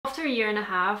After a year and a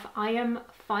half, I am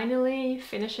finally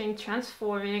finishing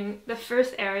transforming the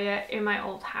first area in my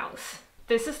old house.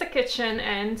 This is the kitchen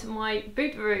and my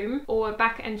boot room, or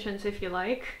back entrance if you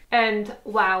like. And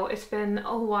wow, it's been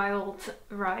a wild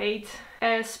ride,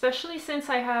 especially since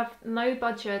I have no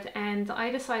budget and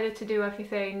I decided to do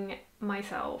everything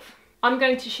myself. I'm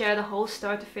going to share the whole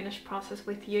start to finish process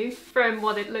with you, from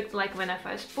what it looked like when I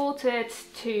first bought it,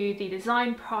 to the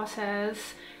design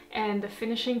process, and the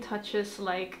finishing touches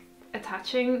like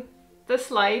attaching the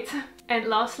slide. And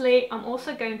lastly, I'm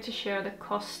also going to share the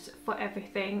cost for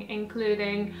everything,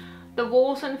 including the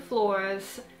walls and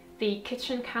floors, the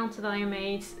kitchen counter that I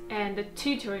made, and the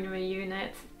 2 joinery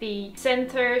units, the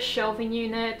center shelving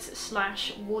unit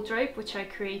slash wardrobe, which I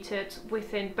created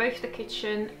within both the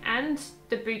kitchen and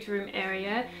the boot room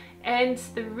area, and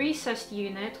the recessed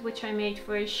unit, which I made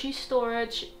for shoe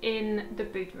storage in the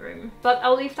boot room. But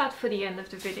I'll leave that for the end of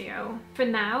the video. For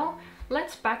now,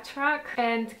 let's backtrack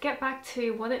and get back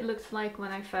to what it looked like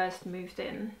when I first moved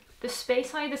in. The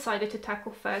space I decided to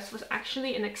tackle first was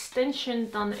actually an extension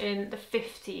done in the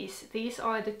 50s. These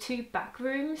are the 2 back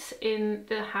rooms in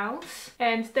the house,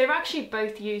 and they're actually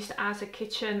both used as a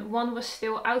kitchen. One was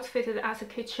still outfitted as a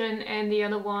kitchen and the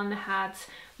other one had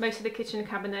most of the kitchen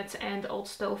cabinets and old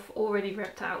stove already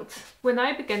ripped out. When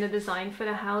I began the design for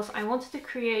the house, I wanted to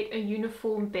create a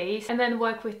uniform base and then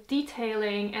work with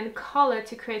detailing and color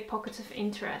to create pockets of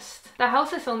interest. The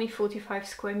house is only 45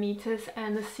 square meters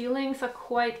and the ceilings are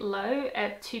quite low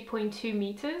at 2.2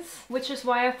 meters, which is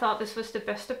why I thought this was the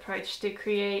best approach to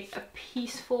create a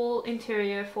peaceful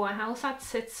interior for a house that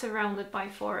sits surrounded by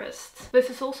forest.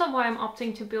 This is also why I'm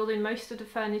opting to build in most of the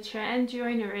furniture and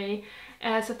joinery,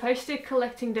 as opposed to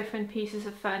collecting different pieces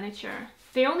of furniture.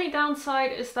 The only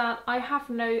downside is that I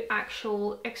have no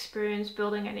actual experience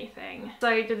building anything.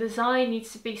 So the design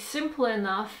needs to be simple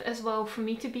enough as well for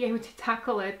me to be able to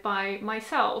tackle it by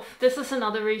myself. This is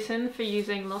another reason for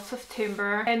using lots of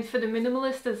timber and for the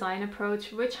minimalist design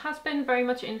approach, which has been very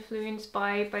much influenced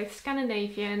by both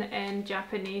Scandinavian and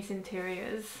Japanese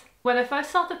interiors. When I first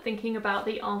started thinking about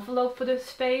the envelope for the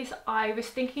space, I was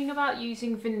thinking about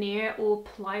using veneer or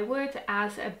plywood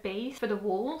as a base for the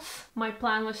walls. My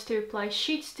plan was to apply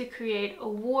sheets to create a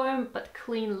warm but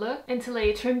clean look and to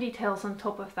lay trim details on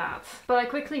top of that. But I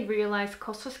quickly realized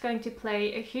cost was going to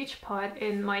play a huge part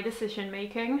in my decision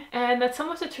making, and that some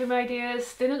of the trim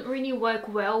ideas didn't really work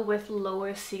well with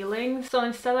lower ceilings. So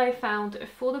instead I found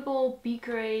affordable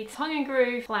B-grade tongue and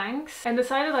groove planks and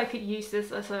decided I could use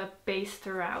this as a base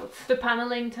throughout. The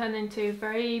paneling turned into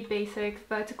very basic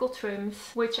vertical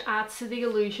trims, which adds to the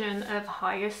illusion of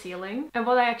higher ceiling. And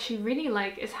what I actually really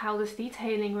like is how this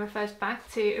detailing refers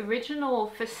back to original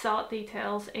facade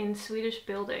details in Swedish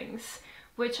buildings,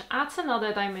 which adds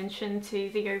another dimension to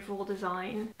the overall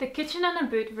design. The kitchen and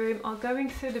the boot room are going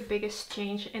through the biggest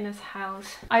change in this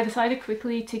house. I decided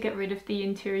quickly to get rid of the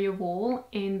interior wall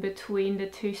in between the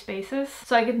 2 spaces,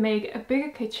 so I could make a bigger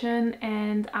kitchen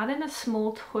and add in a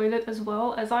small toilet as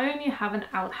well, as I only have an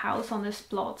outhouse on this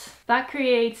plot. That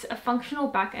creates a functional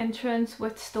back entrance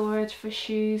with storage for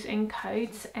shoes and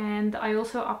coats, and I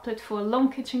also opted for a long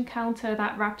kitchen counter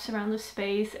that wraps around the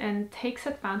space and takes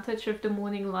advantage of the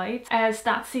morning light, as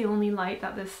that's the only light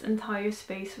that this entire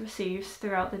space receives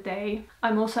throughout the day.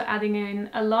 I'm also adding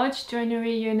in a large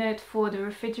joinery unit for the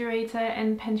refrigerator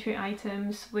and pantry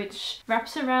items, which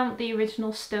wraps around the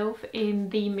original stove in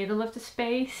the middle of the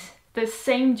space. The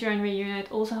same joinery unit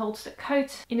also holds the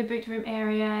coat in the boot room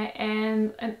area,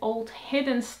 and an old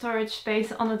hidden storage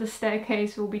space under the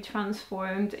staircase will be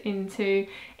transformed into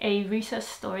a recessed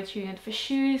storage unit for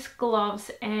shoes,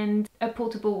 gloves, and a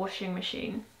portable washing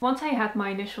machine. Once I had my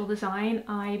initial design,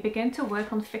 I began to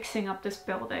work on fixing up this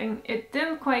building. It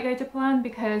didn't quite go to plan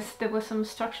because there was some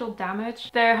structural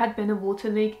damage. There had been a water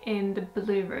leak in the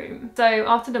blue room. So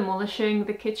after demolishing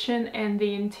the kitchen and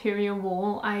the interior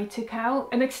wall, I took out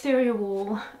an exterior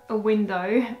wall, a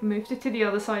window, moved it to the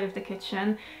other side of the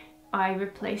kitchen. I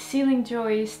replaced ceiling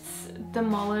joists,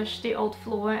 demolished the old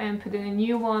floor and put in a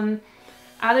new one,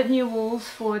 added new walls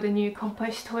for the new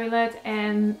compost toilet,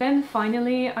 and then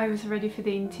finally I was ready for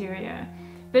the interior.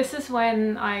 This is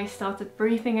when I started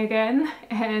breathing again,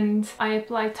 and I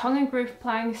applied tongue and groove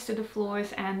planks to the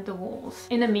floors and the walls.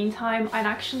 In the meantime, I'd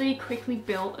actually quickly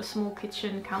built a small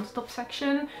kitchen countertop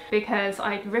section because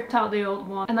I'd ripped out the old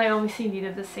one and I obviously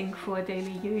needed a sink for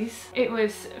daily use. It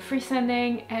was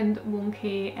freestanding and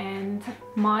wonky, and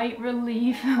my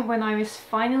relief when I was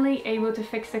finally able to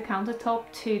fix the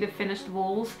countertop to the finished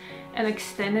walls and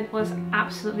extend it was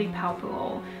absolutely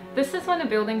palpable. This is when the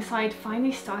building site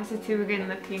finally started to begin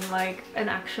looking like an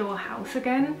actual house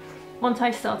again. Once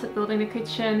I started building the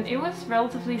kitchen, it was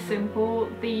relatively simple.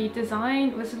 The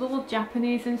design was a little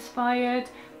Japanese inspired,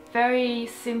 very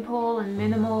simple and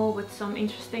minimal with some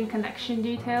interesting connection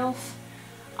details.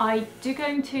 I do go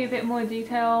into a bit more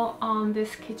detail on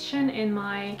this kitchen in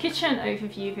my kitchen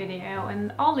overview video,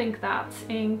 and I'll link that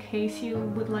in case you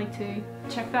would like to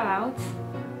check that out.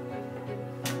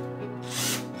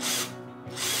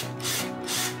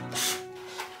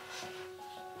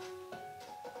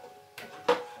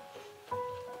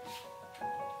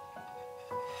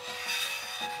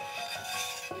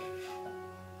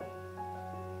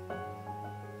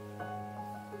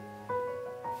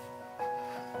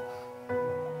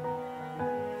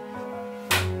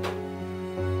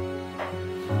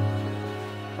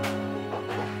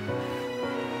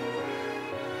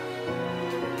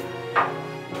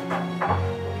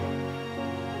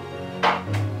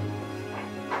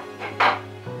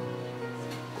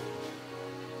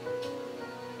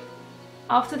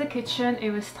 After the kitchen, it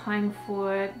was time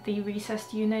for the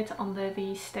recessed unit under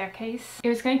the staircase. It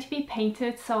was going to be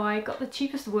painted, so I got the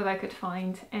cheapest wood I could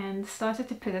find and started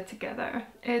to put it together.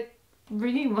 It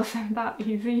really wasn't that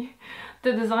easy.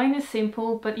 The design is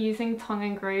simple, but using tongue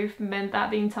and groove meant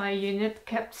that the entire unit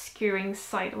kept skewing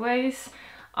sideways.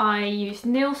 I used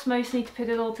nails mostly to put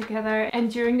it all together,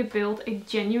 and during the build it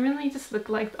genuinely just looked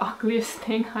like the ugliest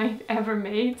thing I'd ever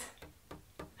made.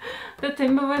 The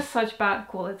timber was such bad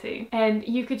quality, and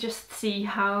you could just see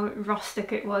how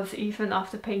rustic it was even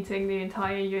after painting the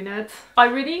entire unit. I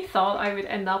really thought I would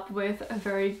end up with a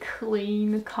very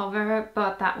clean cover,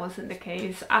 but that wasn't the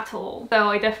case at all. So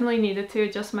I definitely needed to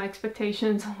adjust my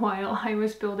expectations while I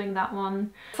was building that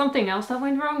one. Something else that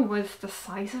went wrong was the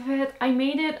size of it. I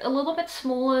made it a little bit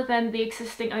smaller than the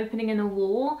existing opening in the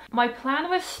wall. My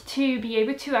plan was to be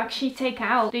able to actually take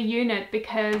out the unit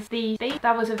because the space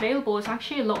that was available was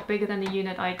actually a lot bigger than the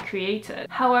unit I'd created.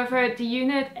 However, the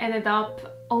unit ended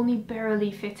up only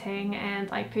barely fitting, and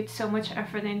I put so much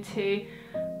effort into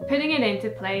putting it into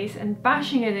place and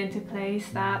bashing it into place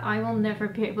that I will never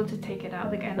be able to take it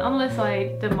out again unless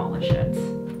I demolish it.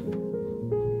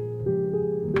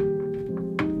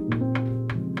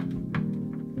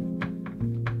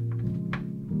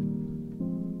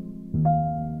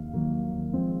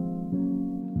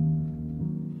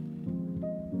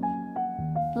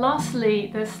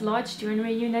 Lastly, this large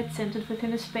joinery unit centered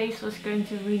within the space was going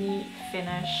to really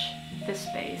finish the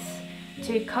space.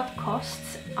 To cut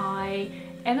costs, I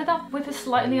ended up with a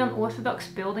slightly unorthodox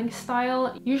building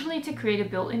style. Usually to create a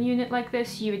built-in unit like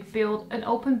this, you would build an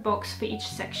open box for each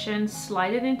section,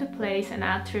 slide it into place and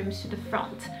add trims to the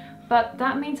front. But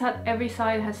that means that every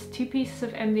side has two pieces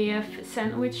of MDF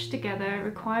sandwiched together,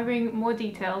 requiring more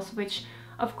details, which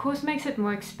of course makes it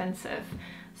more expensive.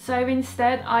 So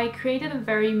instead I created a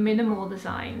very minimal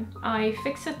design. I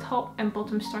fixed the top and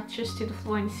bottom structures to the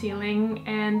floor and ceiling,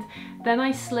 and then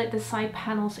I slid the side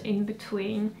panels in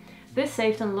between. This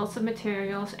saved on lots of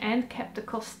materials and kept the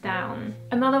cost down.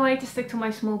 Another way to stick to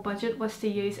my small budget was to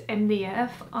use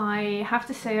MDF. I have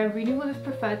to say I really would have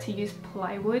preferred to use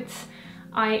plywoods.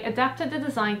 I adapted the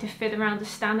design to fit around the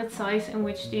standard size in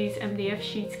which these MDF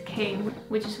sheets came,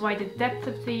 which is why the depth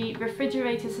of the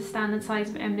refrigerator is the standard size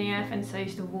of MDF, and so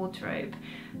is the wardrobe.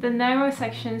 The narrow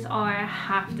sections are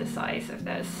half the size of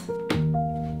this.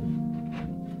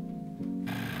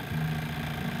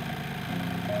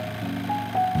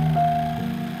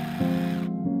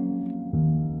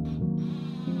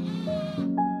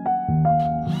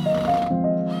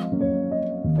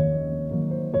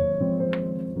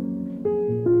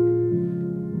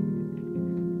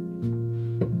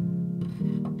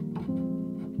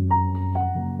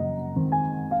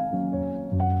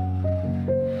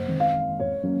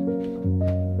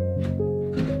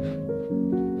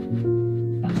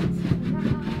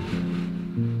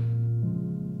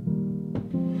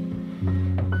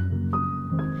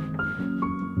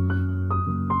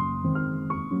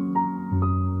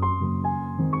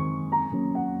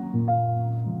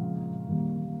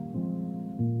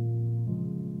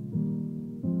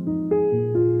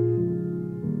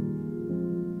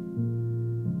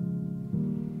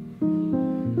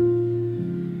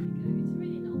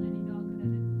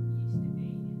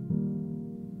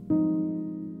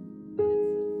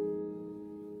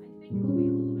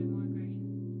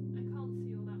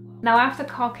 Now after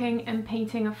caulking and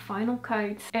painting a final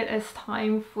coat, it is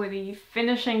time for the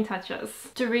finishing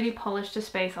touches to really polish the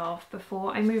space off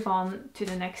before I move on to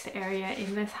the next area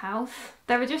in this house.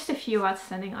 There are just a few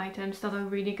outstanding items that are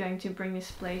really going to bring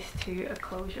this place to a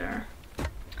closure.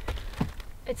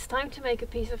 It's time to make a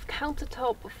piece of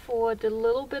countertop for the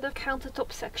little bit of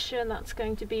countertop section that's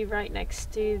going to be right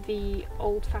next to the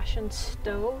old-fashioned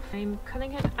stove. I'm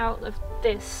cutting it out of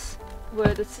this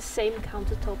wood. It's the same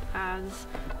countertop as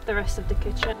the rest of the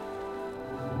kitchen.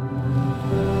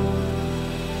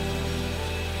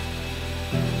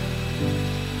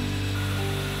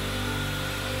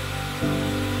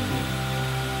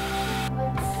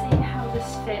 Let's see how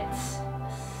this fits.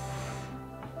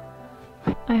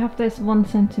 I have this 1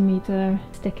 centimeter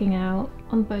sticking out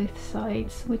on both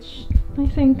sides, which I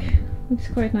think looks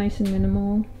quite nice and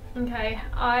minimal. Okay,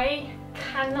 I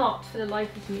cannot for the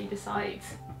life of me decide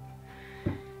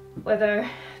whether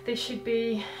this should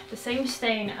be the same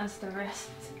stain as the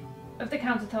rest of the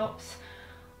countertops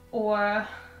or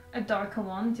a darker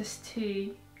one, just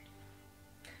to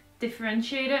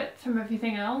differentiate it from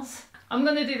everything else. I'm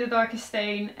gonna do the darker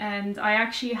stain, and I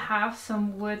actually have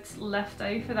some wood left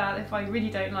over that if I really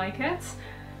don't like it,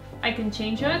 I can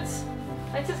change it.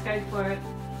 Let's just go for it.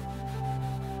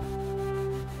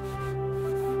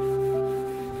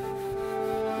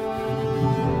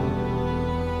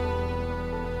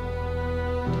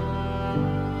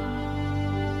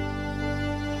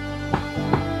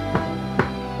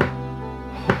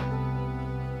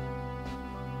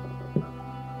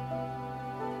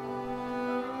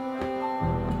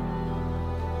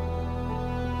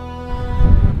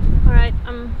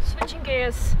 Switching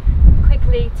gears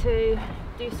quickly to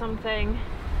do something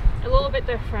a little bit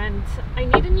different. I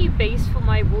need a new base for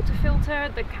my water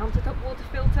filter, the countertop water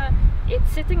filter.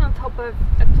 It's sitting on top of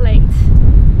a plate,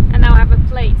 and now I have a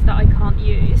plate that I can't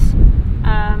use.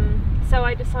 So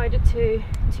I decided to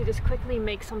just quickly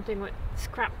make something with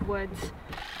scrap wood.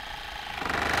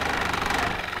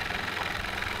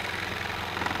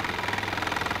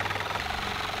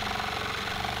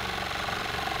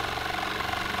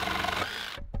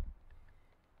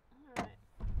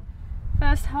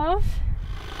 First half.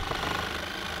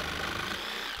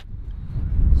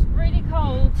 It's really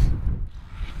cold.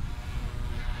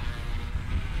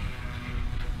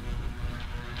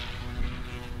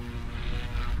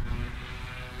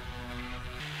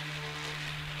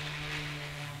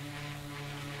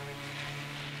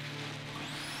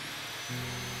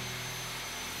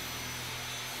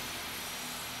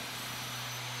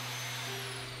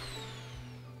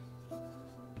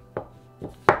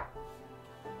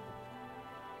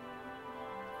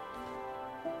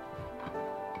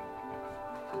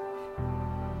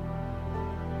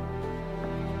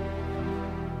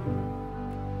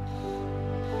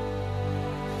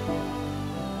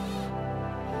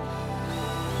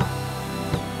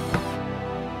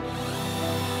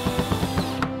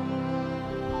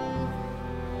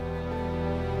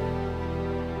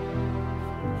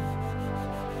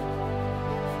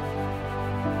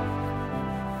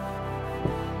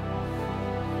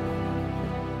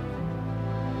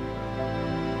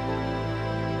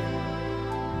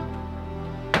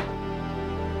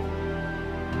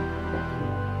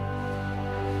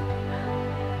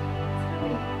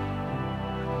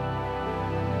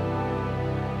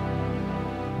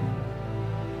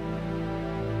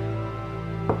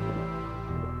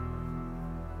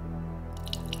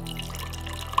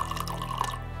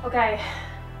 Okay,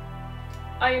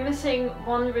 I'm missing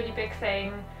one really big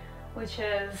thing, which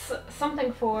is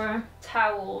something for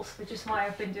towels, which is why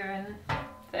I've been doing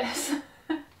this.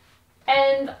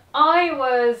 And I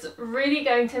was really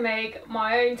going to make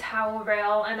my own towel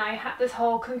rail, and I had this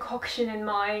whole concoction in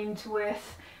mind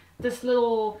with this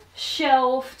little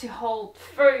shelf to hold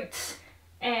fruit,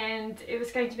 and it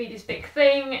was going to be this big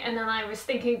thing. And then I was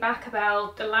thinking back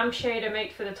about the lampshade I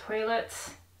made for the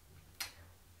toilets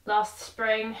last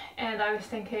spring, and I was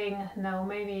thinking, no,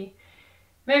 maybe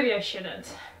I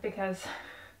shouldn't, because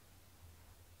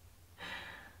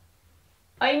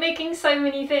I'm making so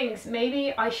many things.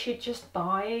 Maybe I should just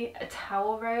buy a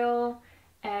towel rail,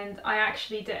 and I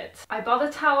actually did. I bought a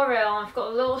towel rail, and I've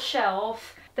got a little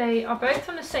shelf. They are both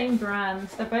from the same brand.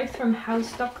 They're both from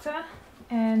House Doctor,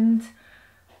 and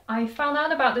I found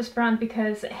out about this brand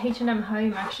because H&M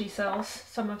Home actually sells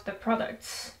some of the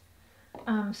products,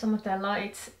 some of their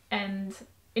lights, and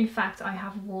in fact I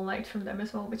have a wall light from them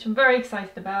as well, which I'm very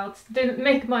excited about. Didn't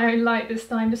make my own light this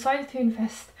time, decided to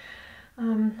invest.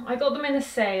 I got them in a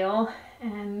sale,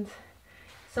 and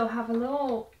so I have a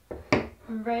little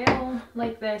rail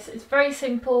like this. It's very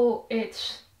simple.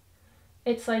 It's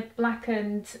like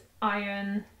blackened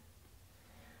iron,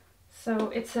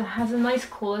 so has a nice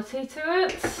quality to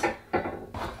it.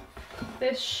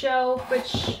 This shelf,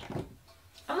 which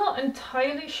I'm not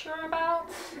entirely sure about,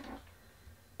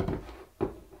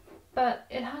 but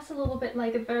it has a little bit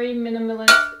like a very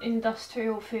minimalist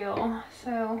industrial feel,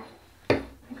 so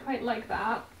quite like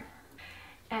that.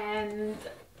 And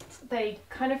they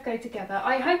kind of go together.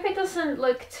 I hope it doesn't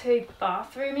look too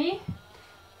bathroomy.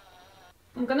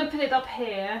 I'm gonna put it up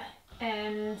here,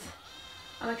 and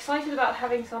I'm excited about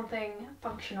having something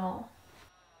functional.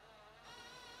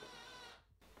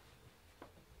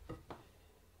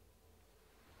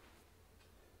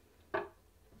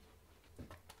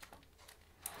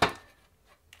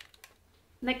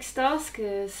 Next task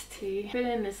is to put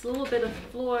in this little bit of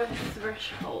floor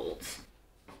threshold.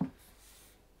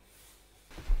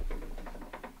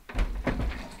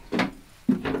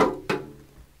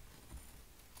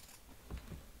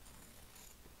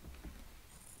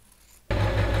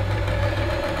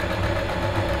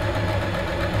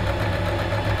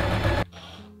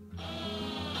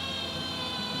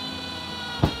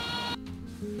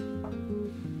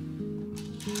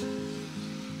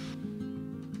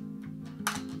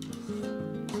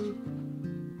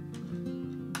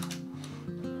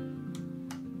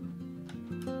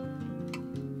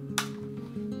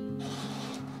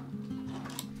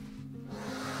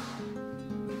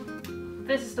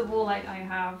 This is the wall light I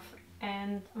have,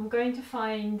 and I'm going to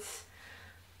find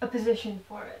a position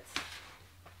for it.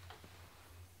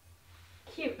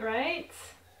 Cute, right?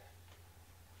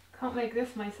 Can't make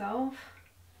this myself.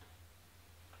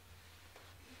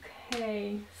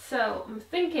 Okay, so I'm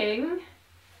thinking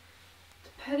to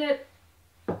put it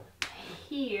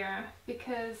here,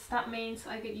 because that means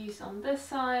I could use on this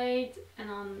side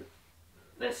and on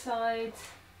this side,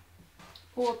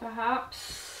 or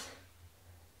perhaps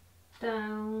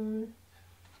down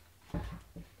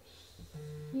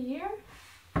here.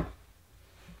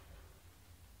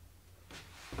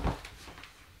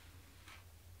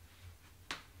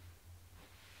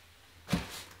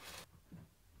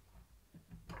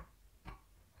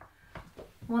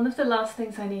 One of the last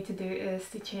things I need to do is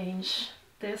to change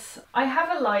this. I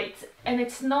have a light, and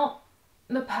it's not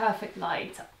the perfect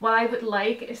light. What I would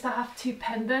like is to have two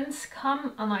pendants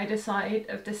come on either side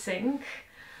of the sink.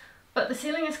 But the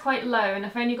ceiling is quite low, and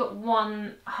I've only got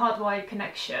one hardwired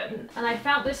connection. And I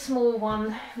found this small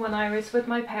one when I was with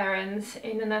my parents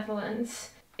in the Netherlands.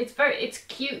 It's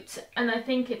cute, and I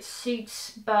think it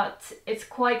suits, but it's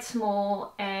quite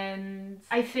small, and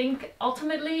I think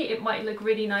ultimately it might look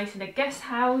really nice in a guest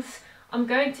house. I'm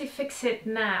going to fix it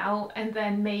now, and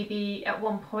then maybe at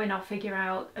one point I'll figure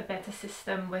out a better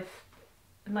system with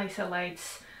nicer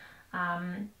lights.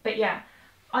 But yeah.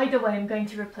 Either way, I'm going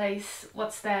to replace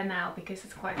what's there now because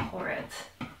it's quite horrid.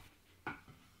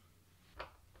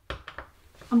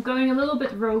 I'm going a little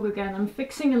bit rogue again. I'm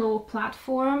fixing a little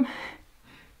platform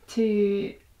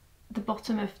to the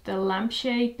bottom of the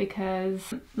lampshade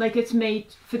because like it's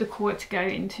made for the cord to go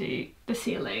into the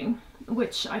ceiling,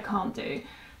 which I can't do.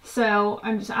 So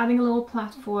I'm just adding a little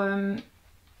platform.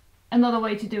 Another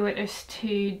way to do it is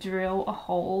to drill a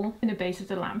hole in the base of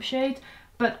the lampshade.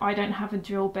 But I don't have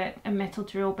a metal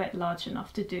drill bit large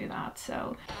enough to do that,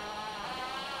 so.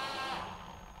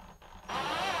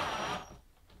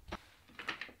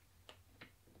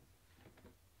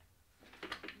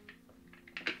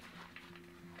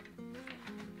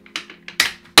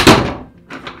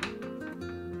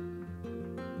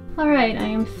 Alright, I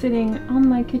am sitting on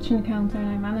my kitchen counter and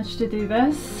I managed to do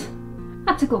this.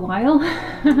 That took a while.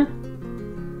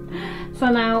 So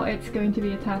now it's going to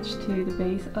be attached to the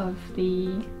base of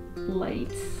the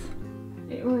lights.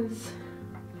 It was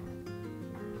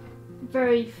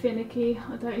very finicky.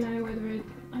 I don't know whether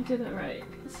I did it right.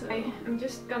 So I'm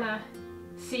just gonna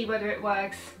see whether it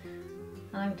works.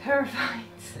 I'm terrified,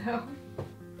 so.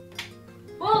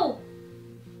 Whoa!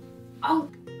 Oh!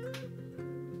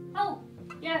 Oh!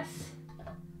 Yes!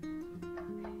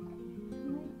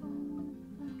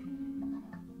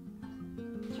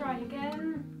 Try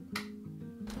again.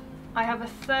 I have a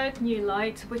third new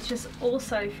light, which is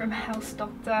also from House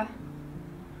Doctor.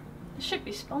 It should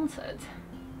be sponsored.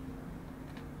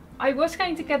 I was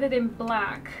going to get it in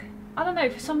black. I don't know,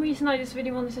 for some reason I just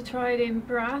really wanted to try it in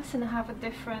brass and have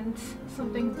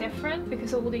something different,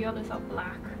 because all the others are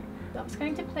black. I was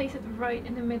going to place it right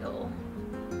in the middle.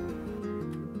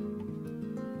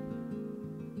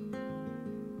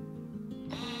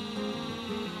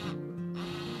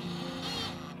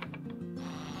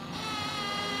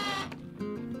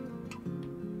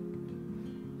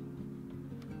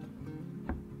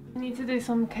 I need to do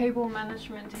some cable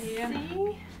management here.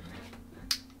 See?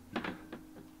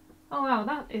 Oh wow,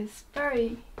 that is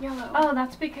very yellow. Oh,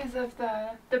 that's because of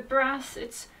the brass.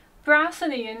 It's brass on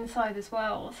the inside as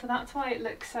well, so that's why it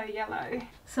looks so yellow.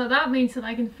 So that means that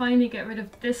I can finally get rid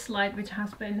of this light, which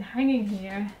has been hanging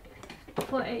here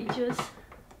for ages.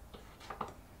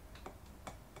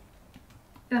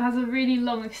 It has a really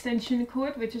long extension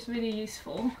cord, which is really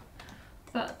useful,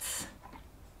 but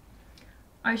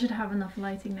I should have enough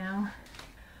lighting now.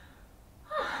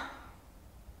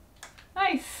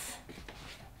 Nice!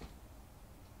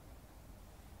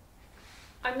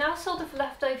 I'm now sort of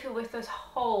left over with this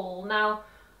hole. Now,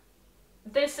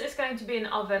 this is going to be an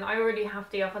oven. I already have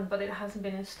the oven, but it hasn't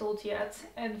been installed yet.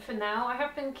 And for now, I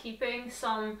have been keeping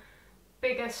some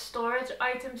bigger storage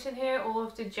items in here, all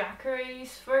of the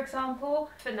jackeries, for example.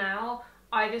 For now,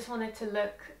 I just want it to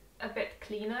look a bit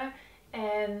cleaner,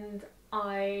 and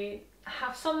I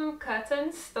have some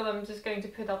curtains that I'm just going to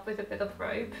put up with a bit of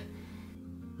rope.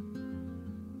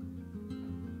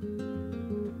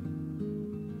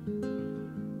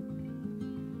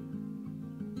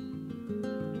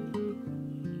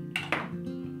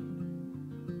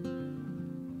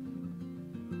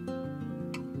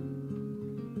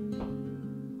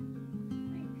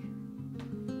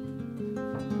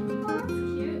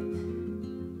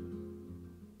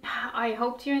 I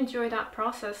hope you enjoyed that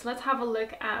process. Let's have a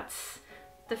look at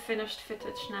the finished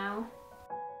footage now.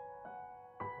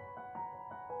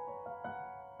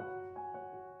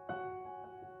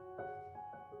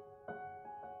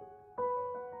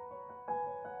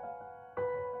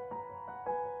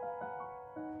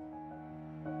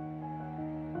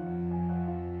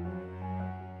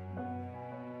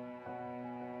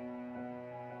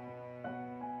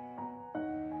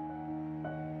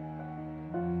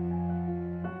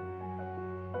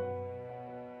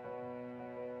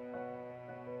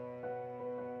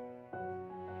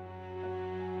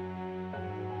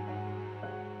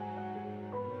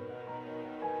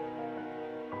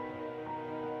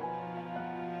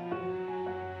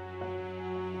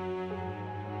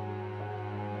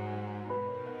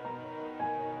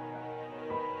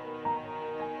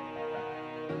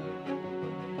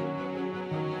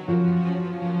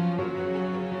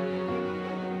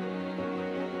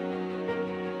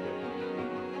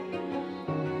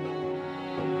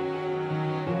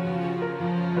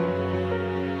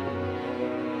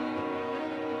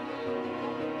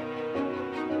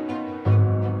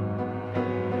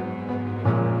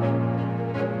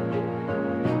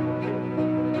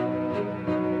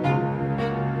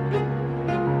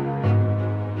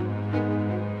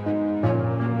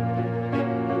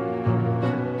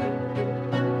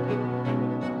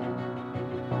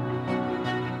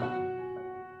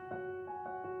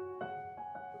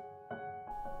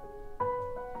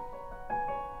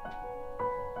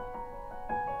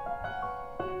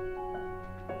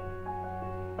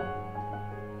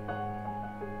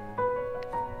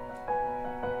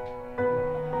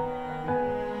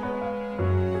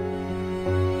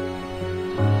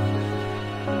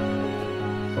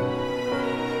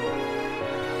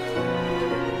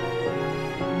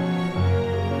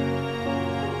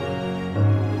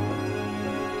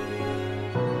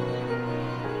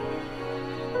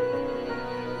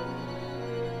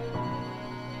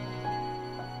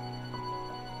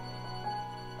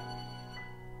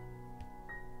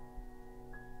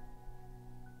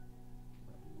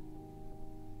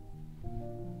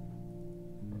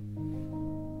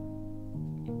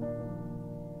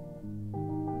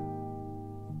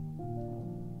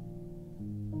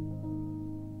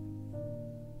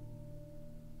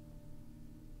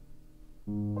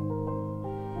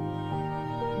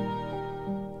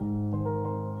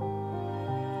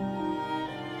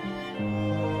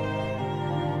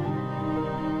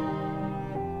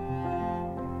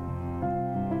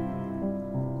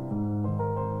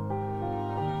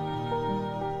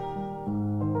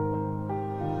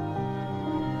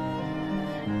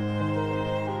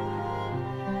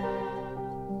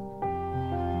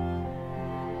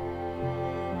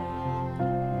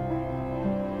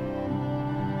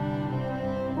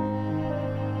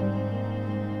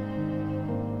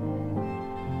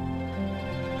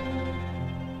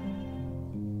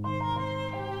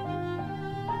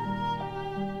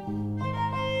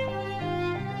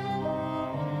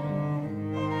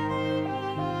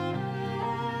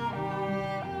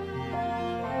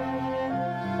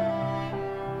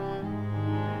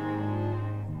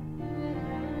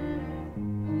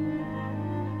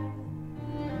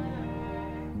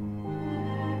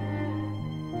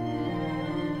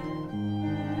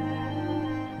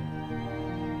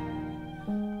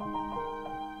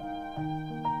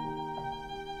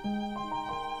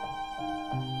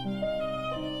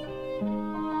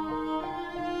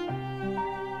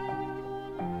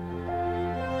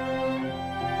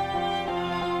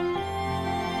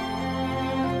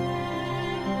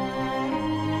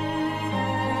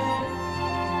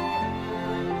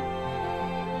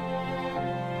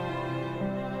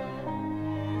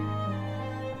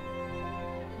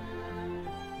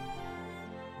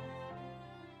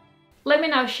 Let me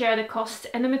now share the costs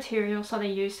and the materials that I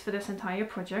used for this entire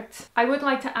project. I would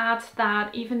like to add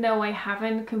that even though I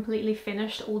haven't completely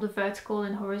finished all the vertical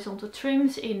and horizontal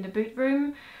trims in the boot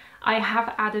room, I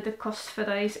have added the cost for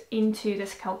those into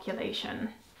this calculation.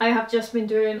 I have just been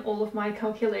doing all of my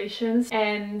calculations,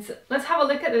 and let's have a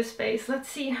look at this space. Let's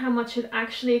see how much it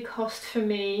actually cost for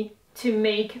me to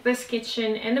make this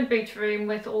kitchen and the boot room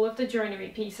with all of the joinery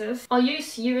pieces. I'll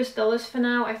use US dollars for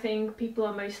now. I think people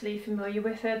are mostly familiar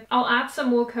with it. I'll add some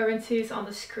more currencies on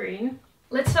the screen.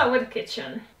 Let's start with the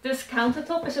kitchen. This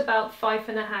countertop is about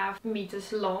 5.5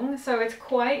 meters long, so it's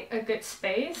quite a good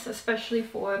space, especially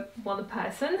for one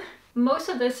person. Most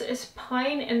of this is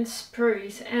pine and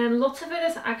spruce, and lots of it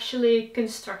is actually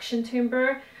construction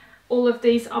timber. All of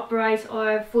these uprights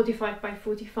are 45 by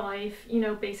 45, you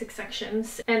know, basic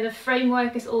sections. And the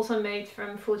framework is also made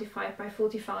from 45 by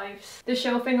 45s. The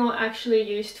shelving are actually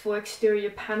used for exterior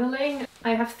paneling.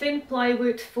 I have thin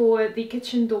plywood for the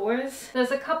kitchen doors.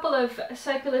 There's a couple of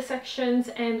circular sections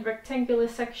and rectangular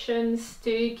sections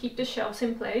to keep the shelves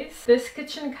in place. This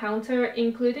kitchen counter,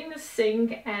 including the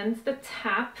sink and the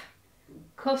tap,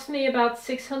 cost me about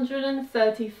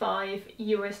 $635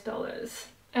 US.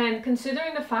 And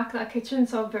considering the fact that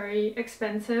kitchens are very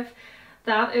expensive,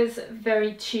 that is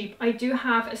very cheap. I do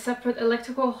have a separate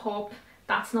electrical hob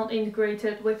that's not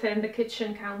integrated within the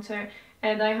kitchen counter,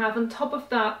 and I have on top of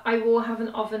that, I will have an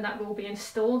oven that will be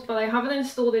installed, but I haven't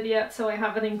installed it yet, so I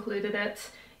haven't included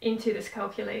it into this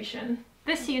calculation.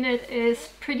 This unit is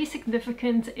pretty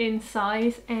significant in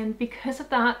size, and because of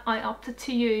that I opted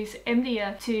to use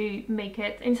MDF to make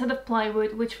it instead of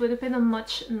plywood, which would have been a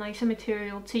much nicer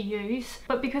material to use.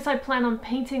 But because I plan on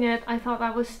painting it, I thought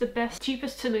that was the best,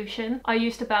 cheapest solution. I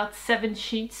used about 7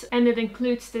 sheets, and it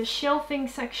includes the shelving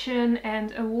section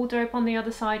and a wardrobe on the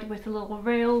other side with a little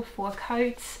rail for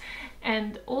coats,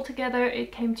 and altogether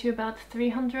it came to about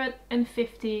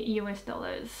 $350 US.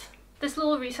 This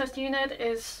little recessed unit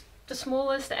is the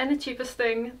smallest and the cheapest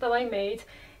thing that I made.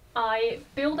 I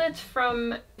built it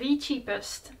from the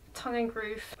cheapest tongue and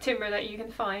groove timber that you can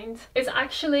find. It's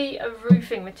actually a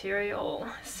roofing material,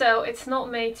 so it's not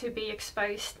made to be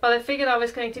exposed, but I figured I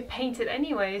was going to paint it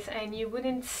anyways and you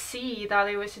wouldn't see that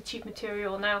it was a cheap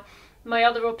material. Now, my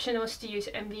other option was to use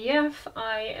MDF.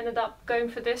 I ended up going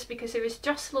for this because it was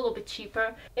just a little bit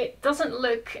cheaper. It doesn't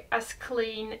look as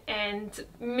clean and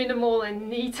minimal and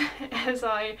neat as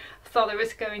I thought it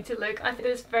was going to look. I think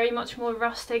it's very much more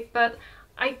rustic, but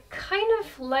I kind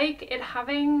of like it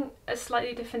having a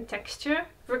slightly different texture.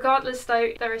 Regardless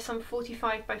though, there is some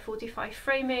 45 by 45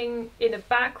 framing in the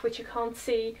back, which you can't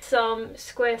see, some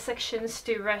square sections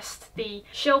to rest the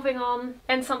shelving on,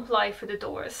 and some ply for the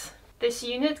doors. This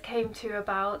unit came to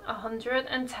about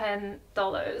 $110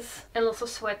 and lots of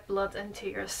sweat, blood and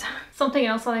tears. Something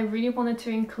else that I really wanted to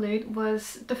include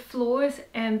was the floors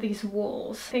and these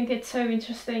walls. I think it's so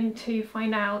interesting to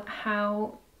find out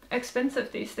how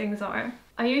expensive these things are.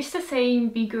 I used the same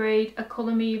B-grade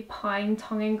economy pine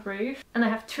tongue and groove, and I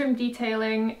have trim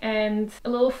detailing and a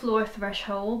little floor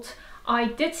threshold. I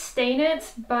did stain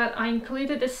it, but I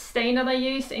included the stain that I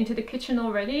used into the kitchen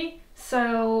already,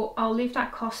 so I'll leave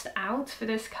that cost out for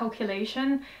this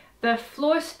calculation. The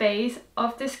floor space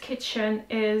of this kitchen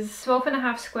is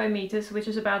 12.5 square meters, which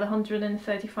is about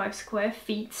 135 square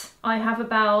feet. I have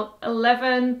about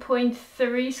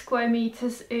 11.3 square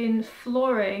meters in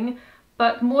flooring,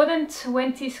 but more than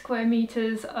 20 square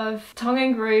meters of tongue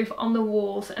and groove on the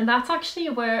walls, and that's actually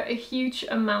where a huge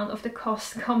amount of the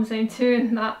cost comes into,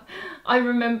 and that I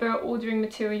remember ordering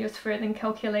materials for it and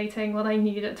calculating what I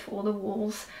needed for all the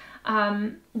walls.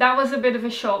 That was a bit of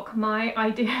a shock. My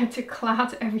idea to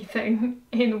clad everything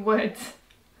in wood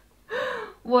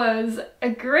was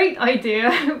a great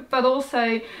idea, but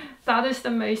also that is the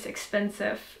most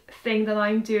expensive thing that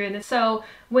I'm doing. So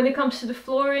when it comes to the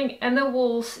flooring and the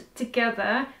walls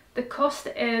together, the cost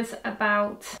is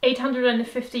about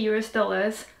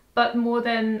 $850, but more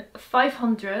than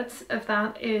 500 of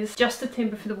that is just the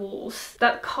timber for the walls.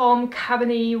 That calm,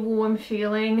 cabiny, warm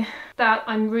feeling that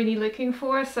I'm really looking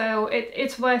for, so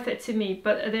it's worth it to me,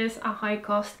 but it is a high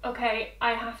cost. Okay,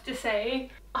 I have to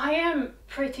say, I am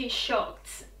pretty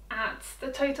shocked at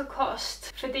the total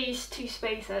cost for these two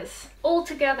spaces.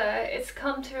 Altogether, it's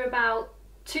come to about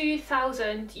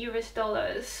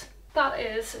 $2,000. That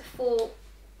is for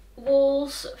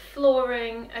walls,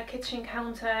 flooring, a kitchen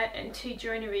counter and 2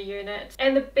 joinery units,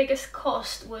 and the biggest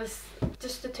cost was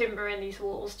just the timber in these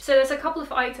walls. So there's a couple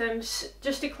of items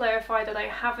just to clarify that I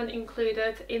haven't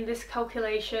included in this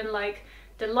calculation, like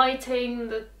the lighting,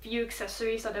 the few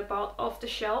accessories that I bought off the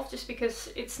shelf just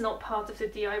because it's not part of the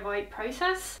DIY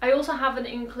process. I also haven't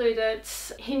included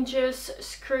hinges,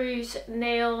 screws,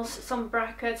 nails, some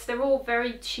brackets. They're all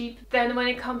very cheap. Then when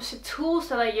it comes to tools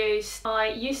that I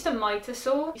used a miter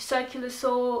saw, circular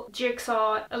saw,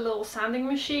 jigsaw, a little sanding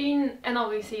machine, and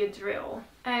obviously a drill.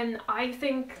 And I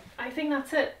think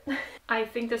that's it. I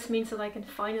think this means that I can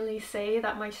finally say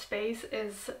that my space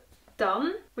is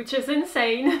done, which is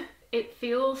insane. It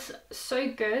feels so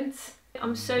good.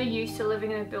 I'm so used to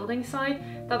living in a building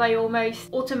site that I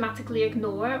almost automatically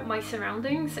ignore my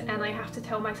surroundings, and I have to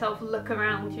tell myself, look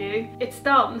around you. It's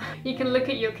done. You can look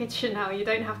at your kitchen now, you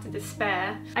don't have to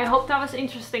despair. I hope that was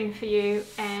interesting for you,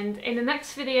 and in the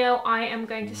next video I am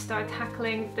going to start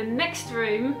tackling the next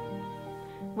room,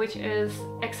 which is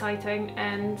exciting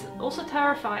and also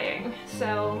terrifying.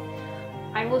 So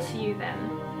I will see you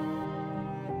then.